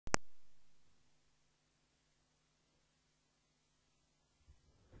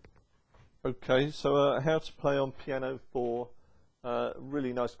Okay, so how to play on piano for a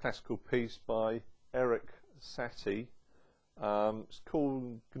really nice classical piece by Satie. It's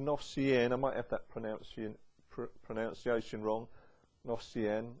called Gnossienne. I might have that pronunciation wrong.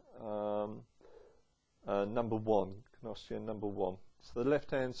 Gnossienne, number one. Gnossienne number one. So the left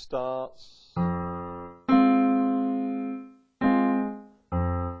hand starts. Two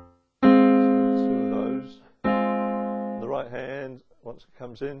of those. The right hand, once it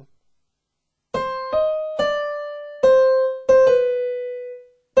comes in.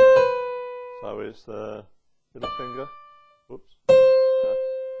 So it's the middle finger, whoops,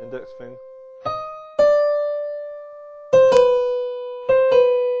 index finger.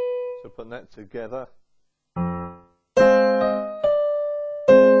 So putting that together.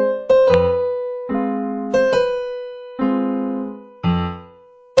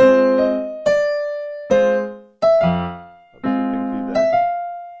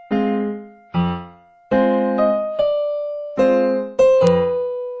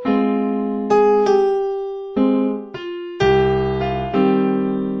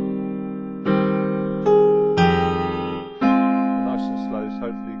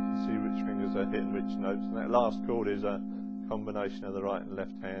 Hopefully you can see which fingers are hitting which notes, and that last chord is a combination of the right and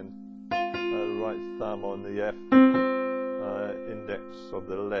left hand. The right thumb on the F, index of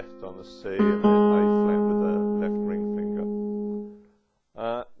the left on the C, and then A flat with the left ring finger.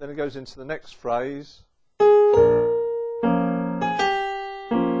 Then it goes into the next phrase. So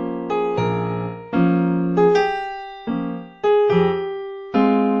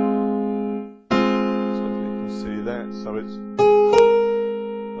hopefully you can see that. So it's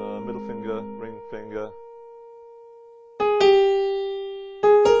middle finger, ring finger,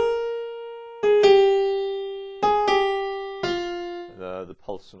 and the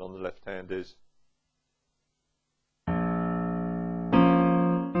pulsing on the left hand is that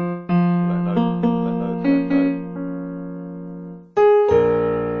note, that note, that note.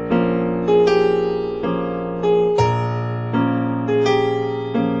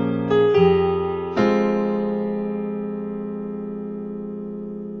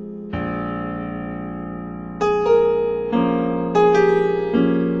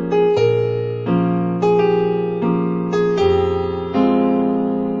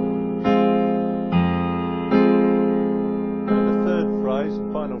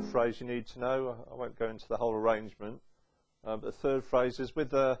 Final phrase you need to know, I won't go into the whole arrangement, but the third phrase is with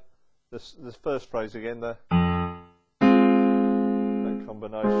the first phrase again, that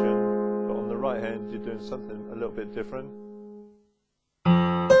combination, but on the right hand you're doing something a little bit different.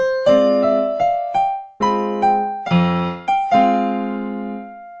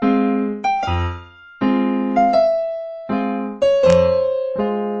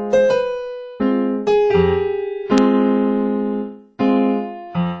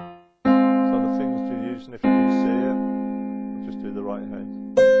 And if you can see it, we'll just do the right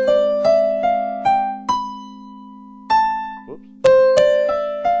hand. Whoops.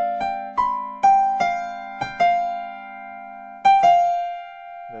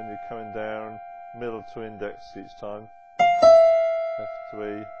 Then you're coming down, middle to index each time.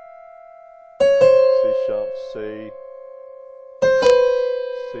 F3, C sharp to C,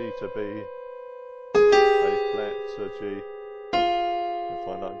 C to B, A flat to G, and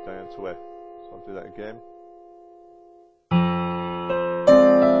finally down to F. I'll do that again.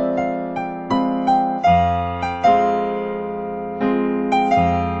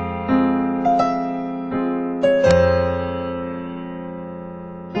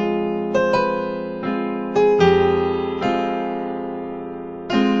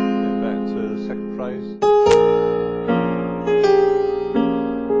 Then back to the second phrase.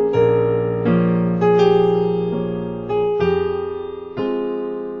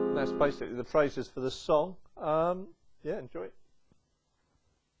 That's basically the phrases for the song. Yeah, enjoy it.